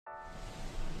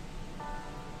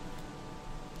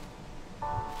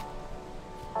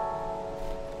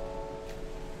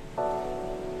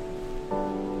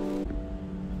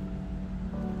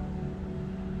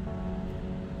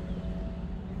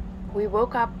We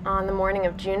woke up on the morning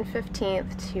of June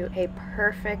 15th to a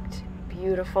perfect,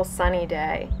 beautiful sunny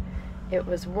day. It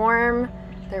was warm,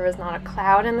 there was not a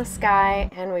cloud in the sky,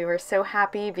 and we were so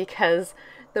happy because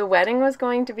the wedding was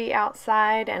going to be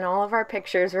outside and all of our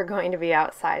pictures were going to be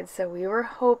outside. So we were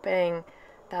hoping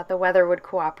that the weather would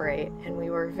cooperate, and we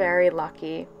were very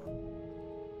lucky.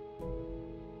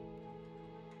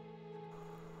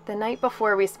 The night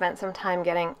before, we spent some time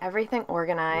getting everything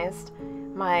organized.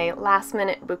 My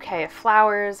last-minute bouquet of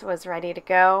flowers was ready to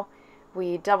go.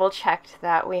 We double-checked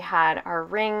that we had our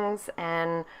rings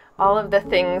and all of the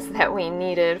things that we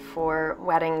needed for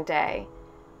wedding day.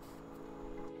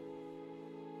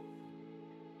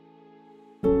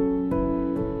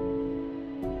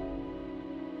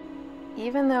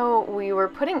 Even though we were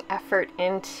putting effort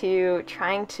into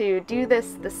trying to do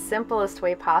this the simplest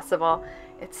way possible,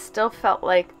 it still felt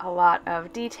like a lot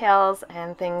of details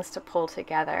and things to pull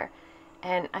together.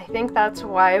 And I think that's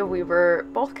why we were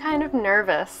both kind of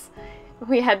nervous.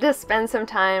 We had to spend some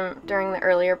time during the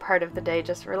earlier part of the day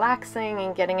just relaxing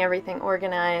and getting everything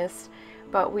organized,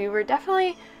 but we were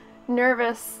definitely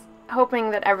nervous,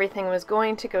 hoping that everything was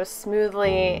going to go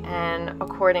smoothly and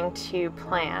according to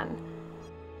plan.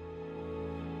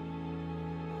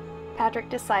 Patrick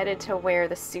decided to wear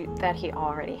the suit that he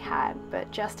already had, but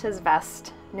just his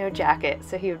vest, no jacket,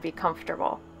 so he would be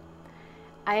comfortable.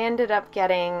 I ended up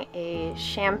getting a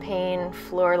champagne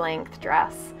floor-length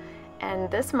dress,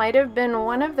 and this might have been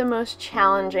one of the most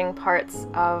challenging parts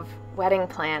of wedding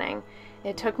planning.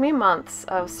 It took me months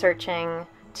of searching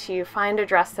to find a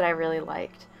dress that I really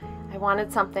liked. I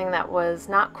wanted something that was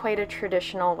not quite a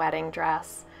traditional wedding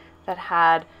dress, that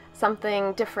had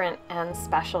something different and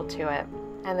special to it.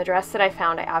 And the dress that I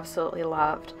found I absolutely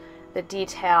loved. The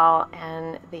detail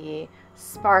and the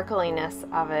sparkliness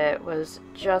of it was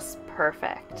just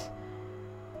perfect.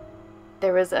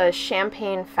 There was a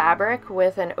champagne fabric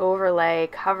with an overlay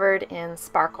covered in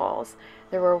sparkles.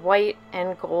 There were white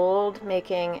and gold,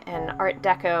 making an Art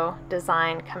Deco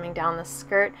design coming down the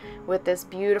skirt with this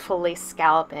beautiful lace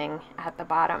scalloping at the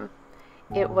bottom.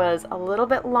 It was a little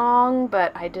bit long,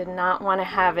 but I did not want to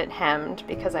have it hemmed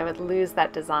because I would lose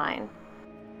that design.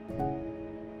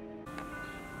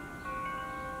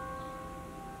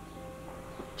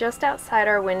 Just outside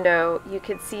our window, you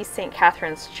could see St.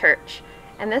 Catherine's Church,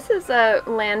 and this is a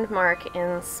landmark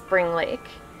in Spring Lake.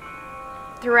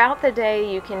 Throughout the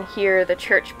day, you can hear the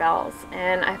church bells,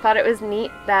 and I thought it was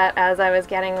neat that as I was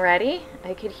getting ready,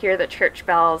 I could hear the church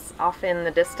bells off in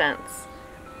the distance.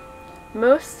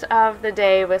 Most of the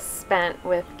day was spent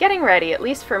with getting ready, at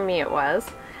least for me it was.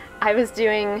 I was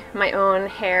doing my own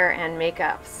hair and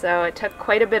makeup, so it took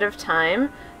quite a bit of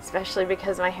time, especially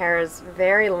because my hair is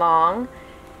very long.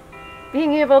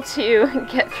 Being able to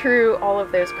get through all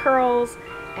of those curls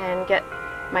and get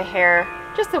my hair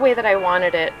just the way that I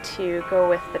wanted it to go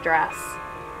with the dress.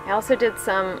 I also did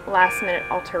some last-minute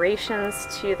alterations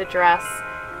to the dress.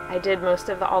 I did most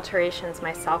of the alterations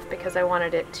myself because I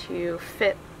wanted it to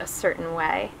fit a certain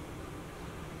way.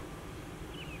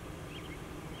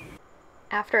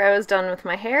 After I was done with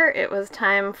my hair, it was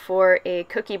time for a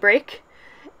cookie break,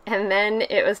 and then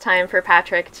it was time for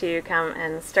Patrick to come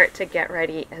and start to get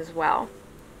ready as well.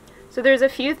 So there's a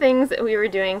few things that we were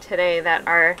doing today that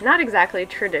are not exactly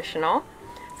traditional.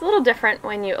 It's a little different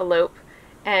when you elope,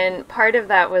 and part of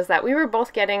that was that we were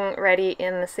both getting ready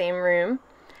in the same room,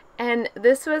 and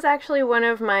this was actually one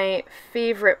of my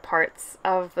favorite parts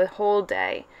of the whole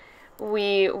day.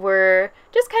 We were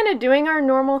just kind of doing our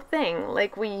normal thing,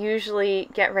 like we usually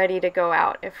get ready to go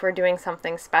out if we're doing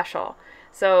something special.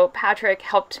 So Patrick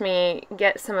helped me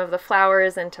get some of the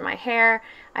flowers into my hair.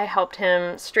 I helped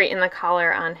him straighten the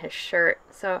collar on his shirt.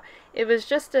 So it was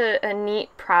just a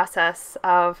neat process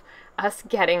of us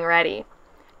getting ready.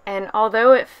 And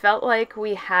although it felt like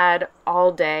we had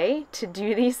all day to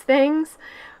do these things,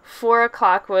 4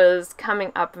 o'clock was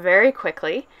coming up very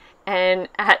quickly. And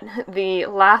at the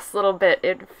last little bit,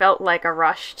 it felt like a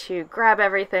rush to grab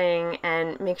everything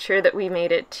and make sure that we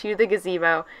made it to the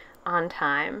gazebo on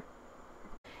time.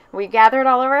 We gathered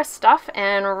all of our stuff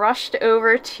and rushed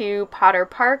over to Potter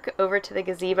Park, over to the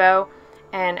gazebo,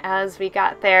 and as we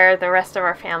got there, the rest of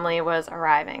our family was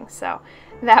arriving. So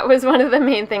that was one of the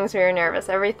main things we were nervous.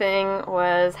 Everything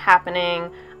was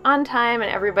happening on time and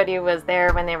everybody was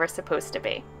there when they were supposed to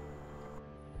be.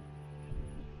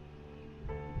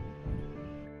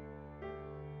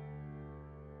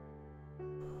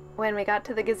 When we got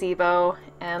to the gazebo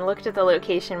and looked at the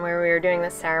location where we were doing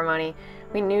the ceremony,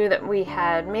 we knew that we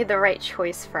had made the right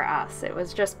choice for us. It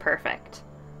was just perfect.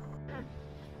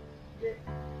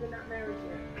 They're not married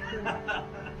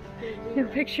yet. No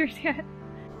pictures yet.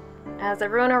 As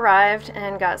everyone arrived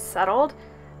and got settled,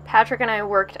 Patrick and I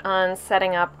worked on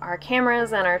setting up our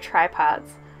cameras and our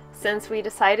tripods. Since we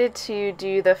decided to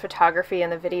do the photography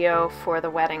and the video for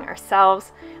the wedding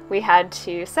ourselves, we had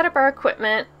to set up our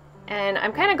equipment, and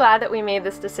I'm kind of glad that we made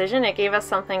this decision. It gave us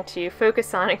something to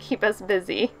focus on and keep us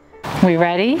busy. We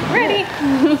ready? Ready!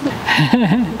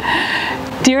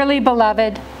 Dearly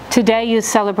beloved, today you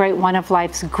celebrate one of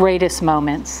life's greatest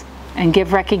moments and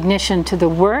give recognition to the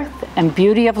worth and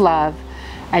beauty of love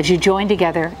as you join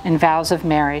together in vows of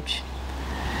marriage.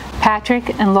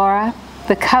 Patrick and Laura,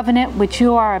 the covenant which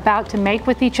you are about to make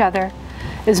with each other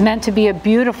is meant to be a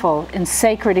beautiful and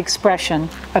sacred expression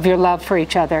of your love for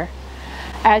each other.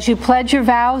 As you pledge your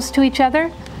vows to each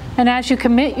other and as you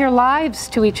commit your lives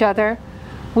to each other,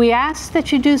 we ask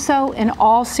that you do so in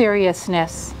all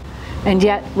seriousness and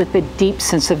yet with a deep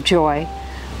sense of joy,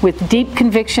 with deep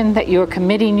conviction that you are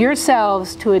committing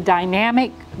yourselves to a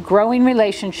dynamic, growing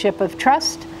relationship of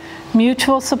trust,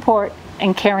 mutual support,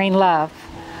 and caring love.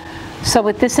 So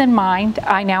with this in mind,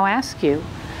 I now ask you,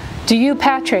 do you,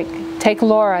 Patrick, take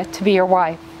Laura to be your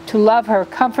wife, to love her,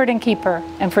 comfort and keep her,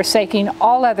 and forsaking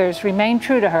all others, remain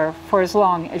true to her for as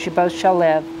long as you both shall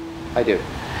live? I do.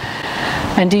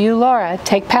 And do you, Laura,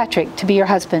 take Patrick to be your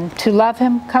husband, to love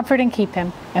him, comfort and keep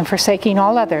him, and forsaking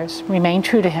all others, remain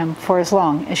true to him for as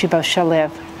long as you both shall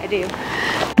live? I do.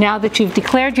 Now that you've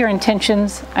declared your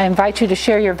intentions, I invite you to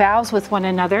share your vows with one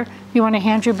another. You want to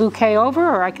hand your bouquet over,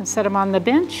 or I can set them on the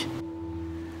bench?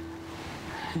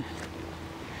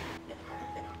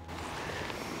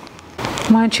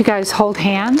 Why don't you guys hold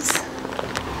hands?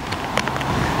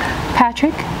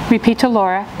 Patrick, repeat to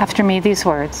Laura after me these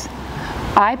words.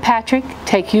 I, Patrick,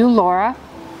 take you, Laura.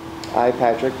 I,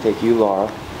 Patrick, take you, Laura.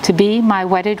 To be my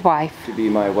wedded wife. To be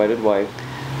my wedded wife.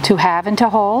 To have and to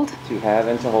hold. To have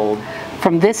and to hold.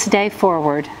 From this day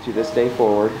forward. To this day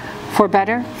forward. For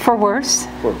better, for worse.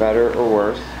 For better or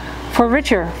worse. For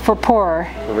richer, for poorer.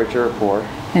 For richer or poor.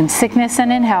 In sickness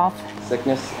and in health.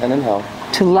 Sickness and in health.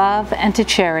 To love and to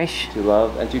cherish. To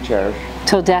love and to cherish.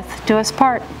 Till death do us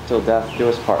part. Till death do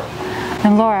us part.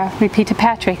 And Laura, repeat to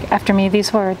Patrick after me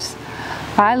these words.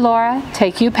 I, Laura,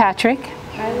 take you, Patrick.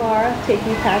 I, Laura, take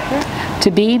you, Patrick.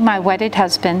 To be my wedded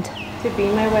husband. To be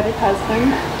my wedded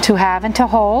husband. To have and to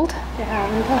hold. To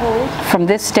have and to hold. From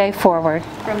this day forward.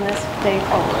 From this day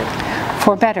forward.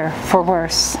 For better, for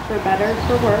worse. For better,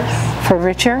 for worse. For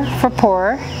richer, for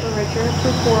poorer. For richer,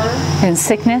 for poorer. In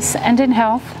sickness and in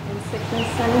health. In sickness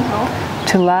and in health.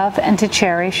 To love and to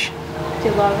cherish.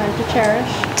 To love and to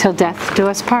cherish. Till death do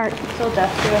us part. Till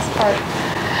death do us part.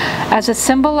 As a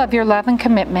symbol of your love and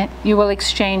commitment, you will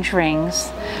exchange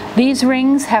rings. These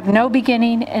rings have no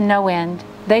beginning and no end.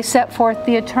 They set forth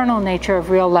the eternal nature of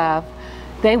real love.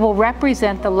 They will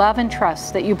represent the love and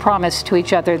trust that you promised to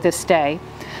each other this day.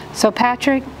 So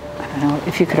Patrick, I don't know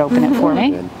if you could open it for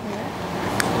me.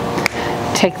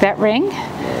 Take that ring.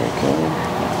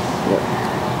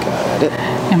 Got it.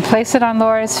 And place it on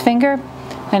Laura's finger.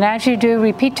 And as you do,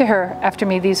 repeat to her after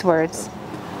me these words.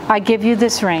 I give you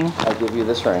this ring. I give you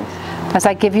this ring. As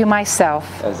I give you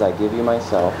myself. As I give you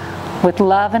myself. With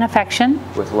love and affection.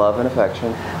 With love and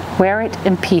affection. Wear it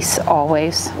in peace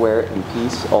always. Wear it in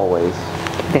peace always.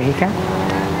 There you go.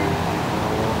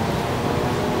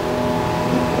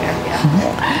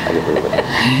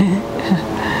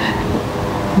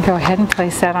 Go ahead and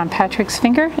place that on Patrick's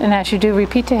finger, and as you do,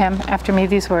 repeat to him after me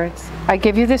these words. I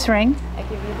give you this ring. I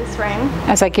give you this ring.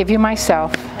 As I give you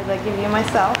myself. As I give you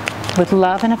myself. With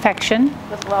love and affection.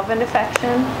 With love and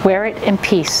affection. Wear it in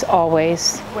peace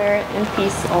always. Wear it in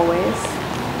peace always.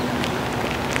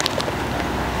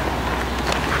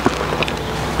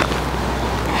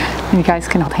 You guys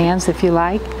can hold hands if you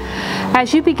like.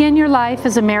 As you begin your life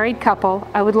as a married couple,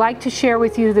 I would like to share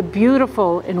with you the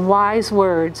beautiful and wise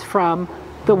words from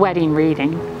the wedding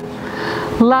reading.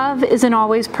 Love isn't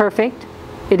always perfect.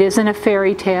 It isn't a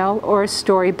fairy tale or a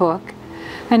storybook,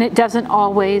 and it doesn't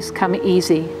always come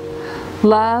easy.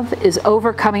 Love is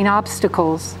overcoming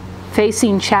obstacles,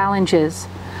 facing challenges,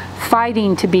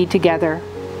 fighting to be together,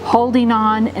 holding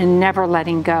on and never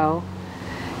letting go.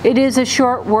 It is a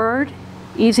short word,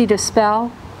 easy to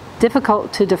spell,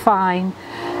 difficult to define,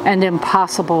 and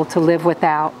impossible to live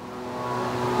without.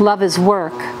 Love is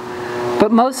work,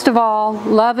 but most of all,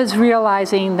 love is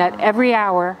realizing that every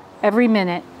hour, every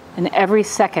minute, and every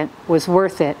second was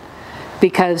worth it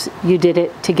because you did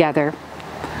it together.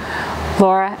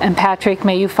 Laura and Patrick,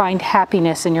 may you find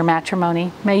happiness in your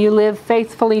matrimony. May you live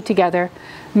faithfully together.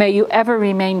 May you ever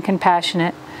remain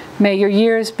compassionate. May your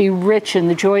years be rich in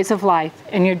the joys of life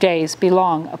and your days be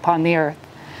long upon the earth.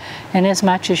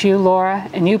 Inasmuch as you, Laura,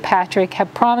 and you, Patrick,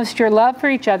 have promised your love for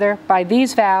each other by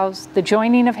these vows, the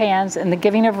joining of hands and the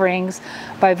giving of rings,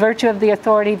 by virtue of the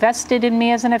authority vested in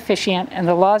me as an officiant and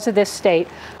the laws of this state,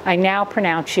 I now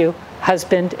pronounce you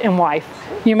husband and wife.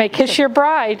 You may kiss your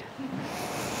bride.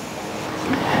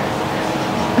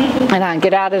 And I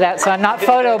get out of that so I'm not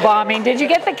photobombing. Did you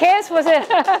get the kiss? Was it?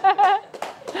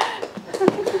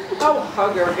 Oh,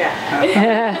 hug her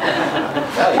again.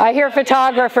 I hear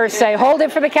photographers say, hold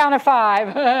it for the count of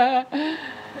 5.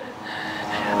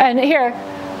 And here,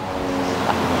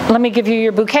 let me give you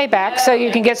your bouquet back so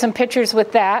you can get some pictures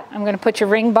with that. I'm going to put your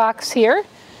ring box here.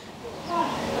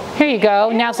 Here you go.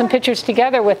 Now some pictures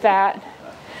together with that.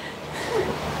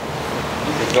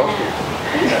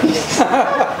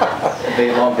 A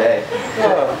big long day.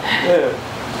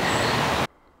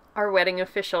 Our wedding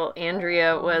official,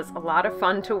 Andrea, was a lot of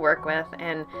fun to work with,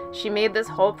 and she made this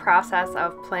whole process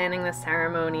of planning the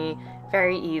ceremony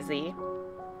very easy.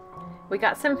 We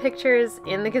got some pictures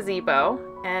in the gazebo,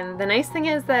 and the nice thing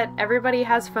is that everybody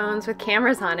has phones with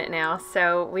cameras on it now,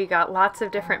 so we got lots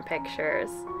of different pictures.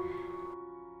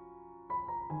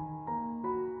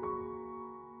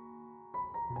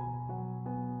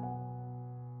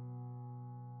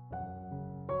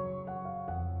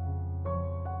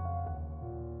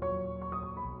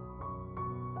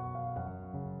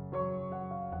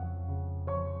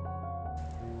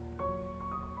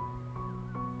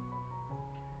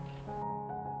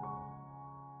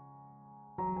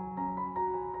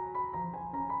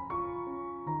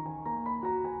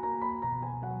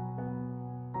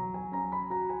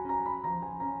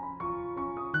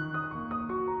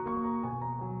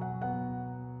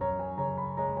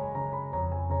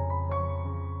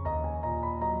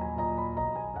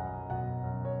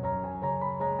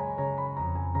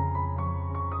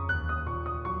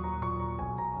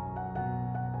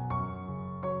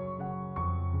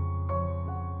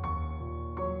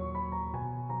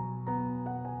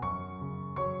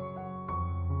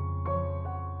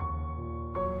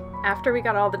 After we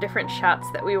got all the different shots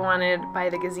that we wanted by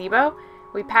the gazebo,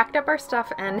 we packed up our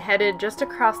stuff and headed just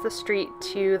across the street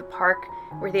to the park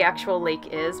where the actual lake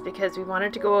is, because we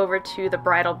wanted to go over to the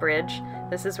bridal bridge.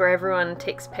 This is where everyone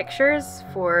takes pictures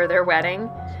for their wedding.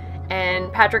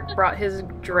 And Patrick brought his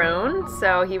drone,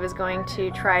 so he was going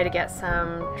to try to get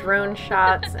some drone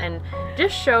shots and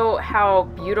just show how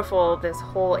beautiful this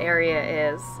whole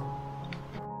area is.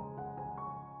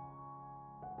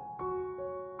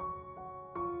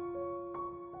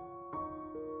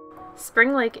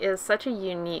 Spring Lake is such a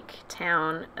unique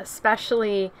town,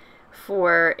 especially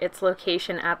for its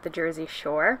location at the Jersey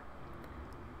Shore.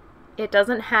 It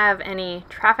doesn't have any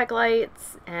traffic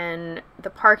lights, and the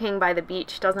parking by the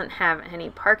beach doesn't have any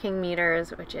parking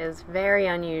meters, which is very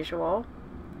unusual.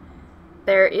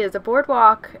 There is a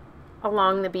boardwalk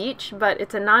along the beach, but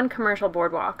it's a non-commercial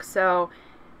boardwalk, so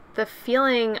the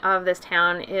feeling of this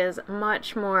town is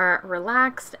much more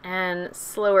relaxed and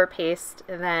slower paced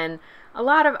than a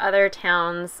lot of other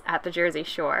towns at the Jersey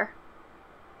Shore.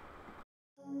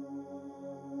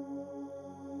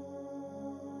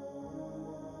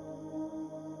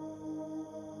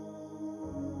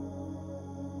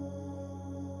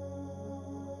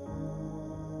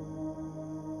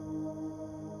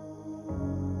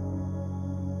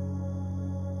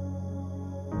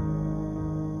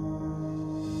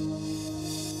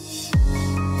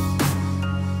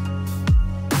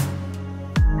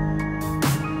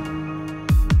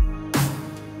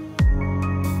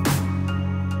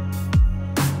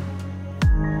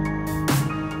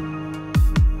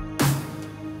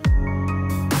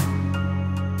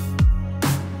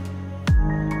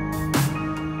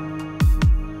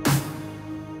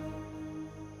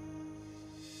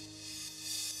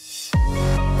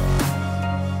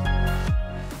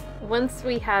 Once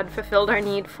we had fulfilled our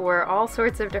need for all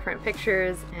sorts of different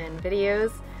pictures and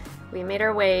videos, we made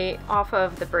our way off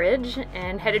of the bridge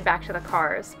and headed back to the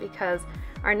cars, because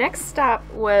our next stop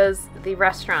was the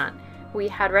restaurant. We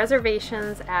had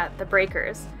reservations at the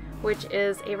Breakers, which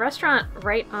is a restaurant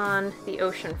right on the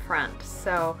ocean front,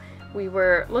 so we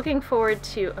were looking forward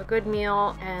to a good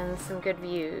meal and some good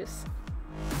views.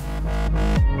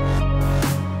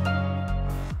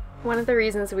 One of the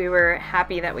reasons we were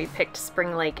happy that we picked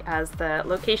Spring Lake as the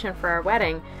location for our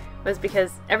wedding was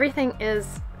because everything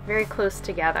is very close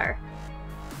together.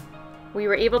 We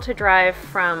were able to drive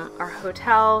from our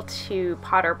hotel to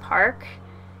Potter Park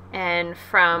and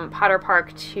from Potter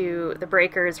Park to the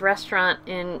Breakers restaurant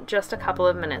in just a couple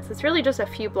of minutes. It's really just a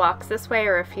few blocks this way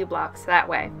or a few blocks that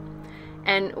way.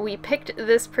 And we picked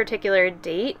this particular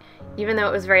date, even though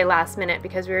it was very last minute,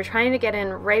 because we were trying to get in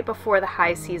right before the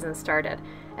high season started.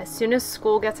 As soon as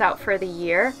school gets out for the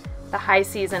year, the high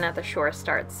season at the shore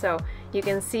starts. So you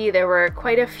can see there were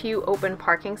quite a few open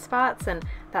parking spots, and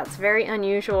that's very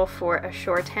unusual for a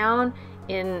shore town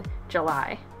in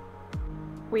July.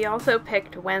 We also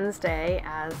picked Wednesday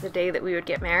as the day that we would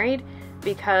get married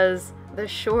because the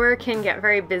shore can get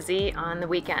very busy on the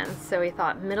weekends. So we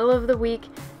thought middle of the week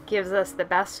gives us the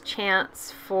best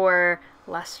chance for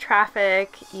less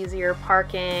traffic, easier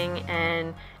parking,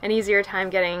 and an easier time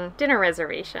getting dinner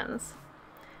reservations.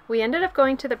 We ended up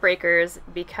going to the Breakers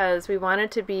because we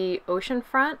wanted to be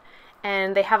oceanfront,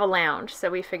 and they have a lounge. So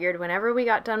we figured whenever we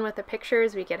got done with the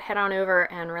pictures, we could head on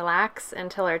over and relax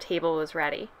until our table was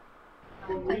ready.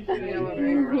 There's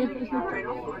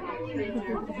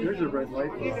a red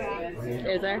light.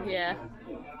 Is there? Yeah.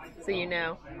 So you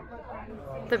know.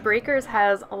 The Breakers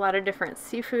has a lot of different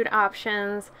seafood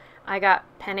options. I got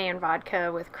penne and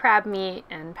vodka with crab meat,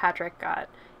 and Patrick got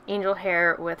angel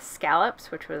hair with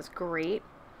scallops, which was great.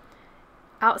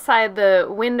 Outside the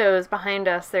windows behind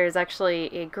us, there's actually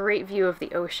a great view of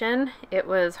the ocean. It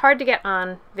was hard to get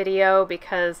on video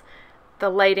because the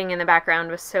lighting in the background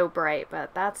was so bright,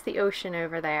 but that's the ocean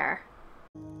over there.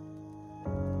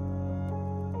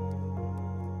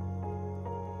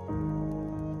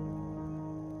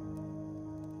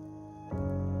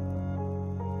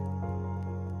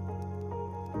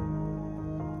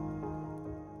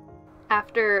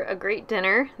 After a great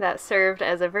dinner that served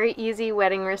as a very easy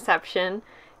wedding reception,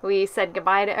 we said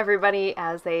goodbye to everybody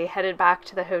as they headed back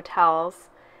to the hotels.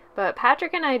 But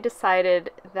Patrick and I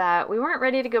decided that we weren't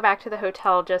ready to go back to the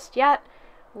hotel just yet.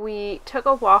 We took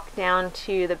a walk down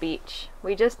to the beach.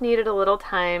 We just needed a little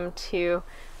time to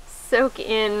soak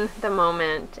in the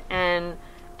moment and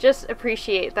just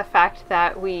appreciate the fact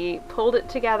that we pulled it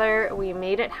together, we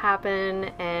made it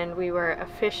happen, and we were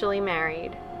officially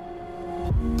married.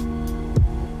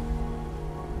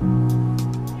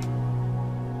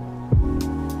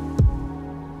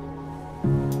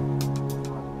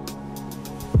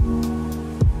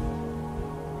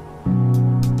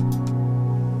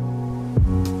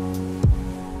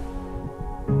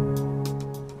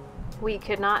 We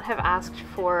could not have asked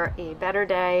for a better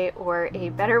day or a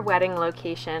better wedding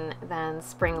location than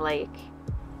Spring Lake.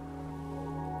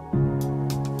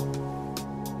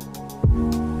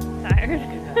 Tired?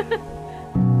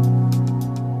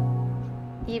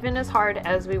 Even as hard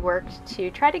as we worked to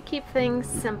try to keep things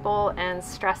simple and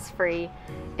stress-free,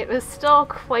 it was still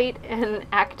quite an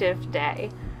active day.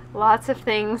 Lots of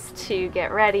things to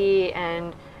get ready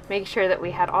and make sure that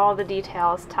we had all the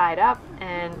details tied up,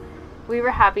 and we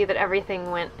were happy that everything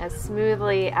went as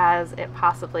smoothly as it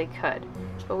possibly could.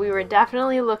 But we were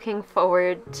definitely looking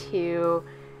forward to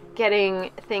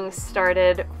getting things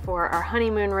started for our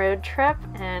honeymoon road trip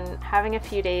and having a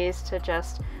few days to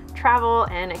just travel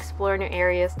and explore new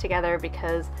areas together,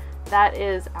 because that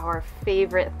is our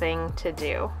favorite thing to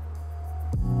do.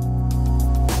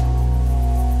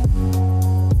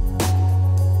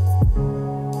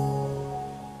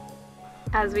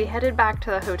 As we headed back to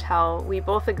the hotel, we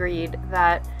both agreed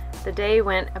that the day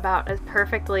went about as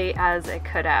perfectly as it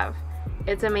could have.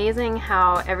 It's amazing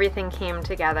how everything came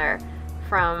together,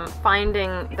 from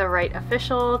finding the right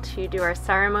official to do our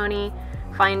ceremony,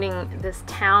 finding this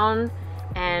town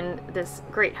and this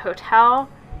great hotel.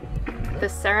 The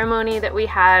ceremony that we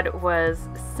had was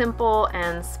simple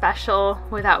and special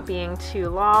without being too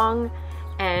long,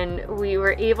 and we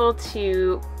were able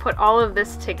to put all of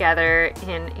this together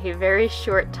in a very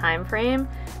short time frame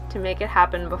to make it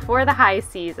happen before the high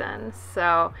season.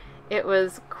 So it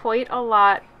was quite a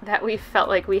lot that we felt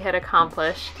like we had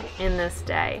accomplished in this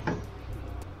day.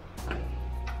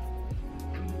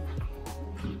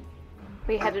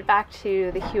 We headed back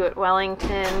to the Hewitt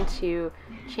Wellington to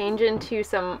change into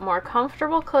some more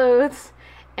comfortable clothes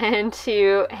and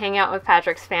to hang out with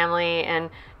Patrick's family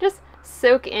and just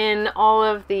soak in all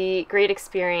of the great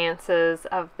experiences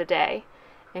of the day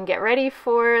and get ready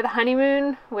for the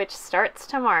honeymoon, which starts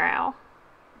tomorrow.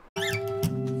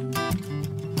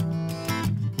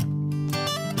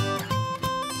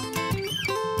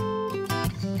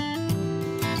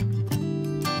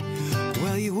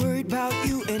 Well, you worried about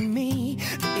you and me,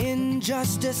 the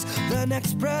injustice, the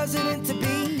next president to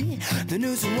be, the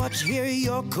news and what you hear,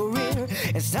 your career.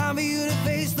 It's time for you to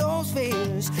face those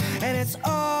fears, and it's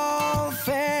all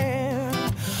fair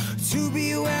to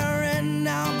be aware, and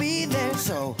I'll be there,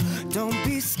 so don't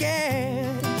be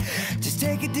scared. Just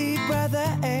take a deep breath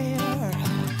of air.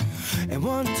 And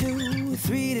 1, 2,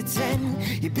 3 to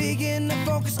 10, you begin to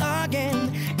focus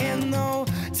again. And though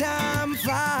time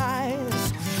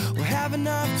flies, we'll have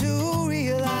enough to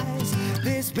realize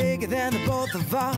this bigger than the both of us.